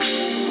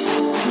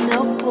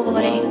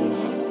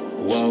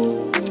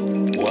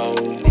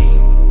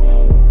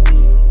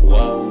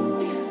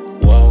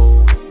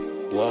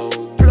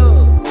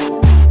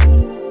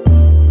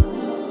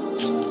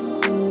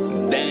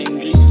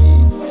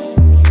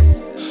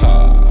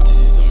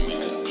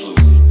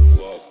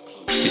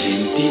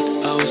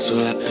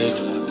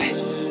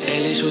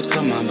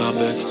un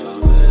barbecue.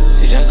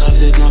 J'attrape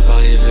cette nerf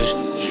par les vœux.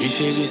 Je lui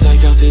fais du sac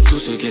car c'est tout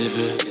ce qu'elle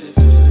veut.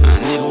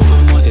 Un négro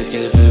comme moi c'est ce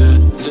qu'elle veut.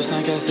 De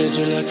 5 à 7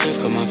 je la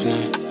crève comme un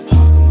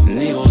pneu.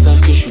 Négros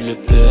savent que je suis le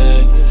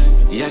plug.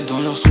 Y'a que dans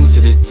leur son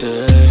c'est des thugs.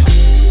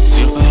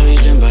 Sur Paris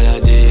j'aime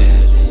balader.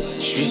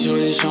 J'suis sur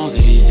les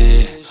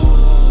Champs-Élysées.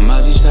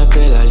 Ma biche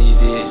s'appelle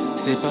Alizée.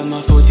 C'est pas de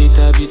ma faute si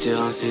t'habites t'es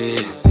rincé.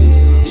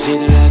 J'ai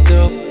de la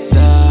dope,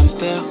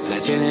 d'hamster. La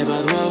tienne est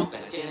pas de wow.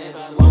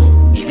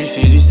 J'lui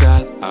fais du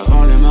sale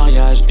avant le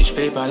mariage et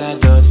j'paye pas la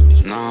dot.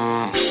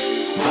 Non,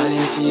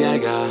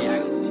 Balenciaga.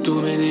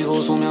 Tous mes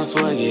négros sont bien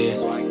swagués.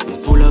 On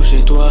pull up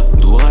chez toi,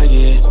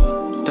 douragué.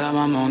 Ta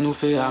maman nous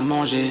fait à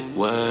manger,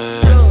 ouais.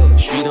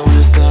 J'suis dans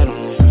le salon.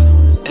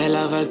 Elle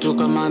avale tout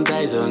comme un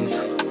Dyson.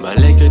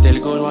 Balai que tel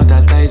gaulois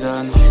ta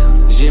Tyson.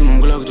 J'ai mon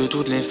Glock de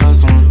toutes les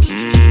façons.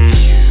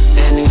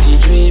 Hennessy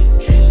Drip.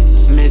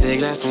 Mets des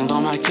glaçons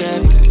dans ma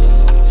cup.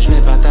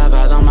 J'mets pas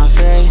tabac dans ma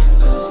feuille.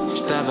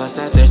 J'tabasse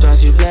sa tête, toi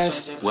tu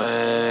bluffes. Ouais.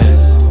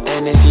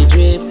 Hennessy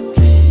Drip.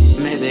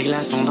 Mets des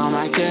glaçons dans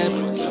ma cup.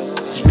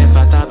 J'mets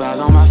pas tabac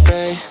dans ma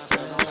feuille.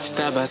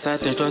 J'tabasse sa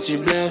tête, toi tu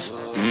bluffes.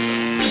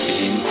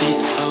 J'ai une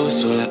petite house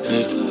sur la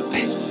huc.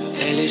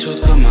 Elle est chaude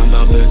comme un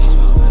barbecue.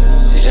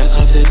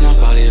 J'attrape cette nerf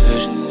par les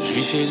vœux. Je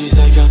lui fais du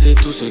sac car c'est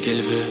tout ce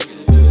qu'elle veut.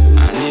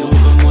 Un négro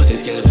comme moi c'est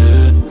ce qu'elle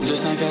veut. De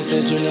 5 à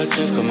 7 je la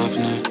crève comme un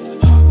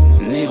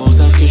pneu. Négros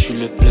savent que je suis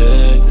le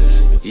plug.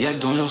 Y'a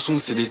que dans leur son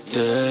c'est des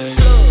thugs.